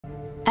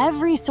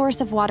Every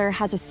source of water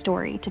has a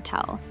story to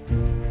tell.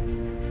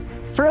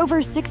 For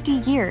over 60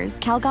 years,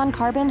 Calgon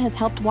Carbon has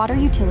helped water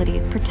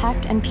utilities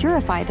protect and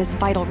purify this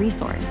vital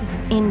resource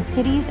in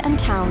cities and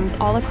towns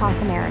all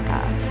across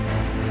America.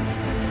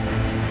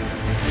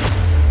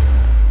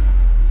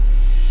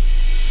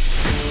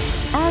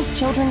 As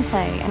children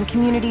play and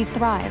communities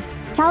thrive,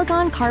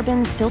 Calgon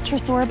Carbon's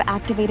Filtrasorb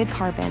activated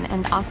carbon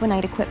and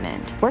Aquanite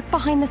equipment work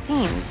behind the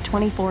scenes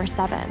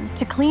 24/7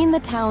 to clean the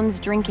town's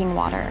drinking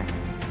water.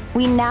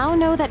 We now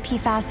know that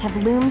PFAS have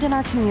loomed in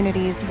our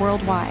communities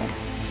worldwide,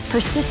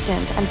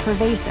 persistent and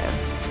pervasive.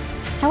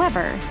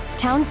 However,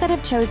 towns that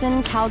have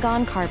chosen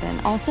Calgon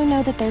Carbon also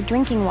know that their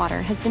drinking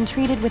water has been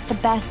treated with the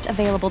best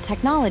available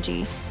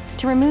technology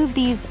to remove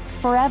these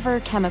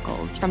forever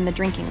chemicals from the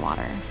drinking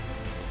water.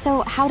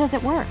 So how does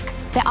it work?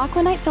 The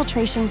Aquanite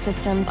filtration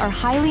systems are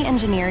highly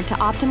engineered to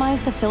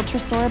optimize the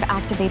Filtrasorb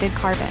activated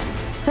carbon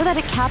so that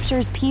it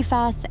captures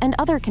PFAS and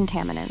other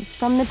contaminants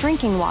from the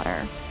drinking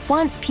water.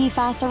 Once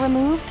PFAS are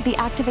removed, the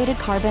activated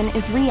carbon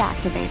is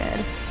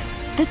reactivated.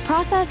 This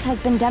process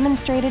has been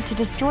demonstrated to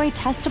destroy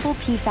testable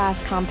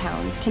PFAS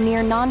compounds to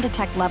near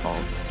non-detect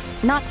levels,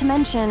 not to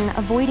mention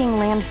avoiding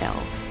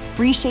landfills,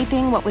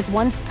 reshaping what was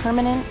once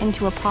permanent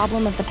into a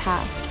problem of the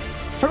past.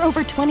 For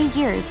over 20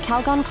 years,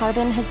 Calgon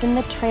Carbon has been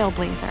the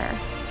trailblazer,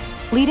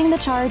 leading the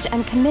charge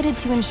and committed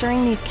to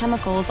ensuring these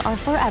chemicals are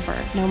forever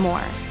no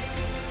more.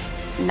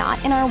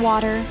 Not in our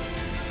water,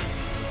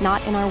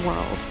 not in our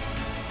world.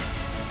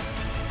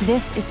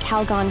 This is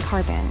Calgon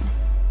Carbon.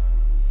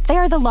 They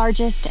are the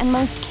largest and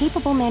most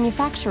capable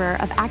manufacturer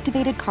of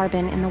activated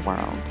carbon in the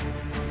world,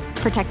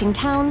 protecting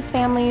towns,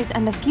 families,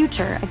 and the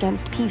future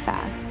against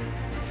PFAS,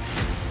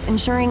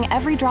 ensuring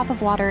every drop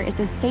of water is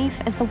as safe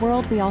as the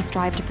world we all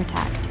strive to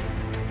protect.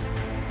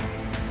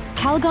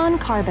 Calgon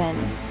Carbon.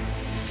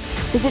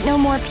 Visit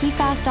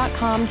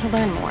nomorepfas.com to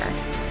learn more.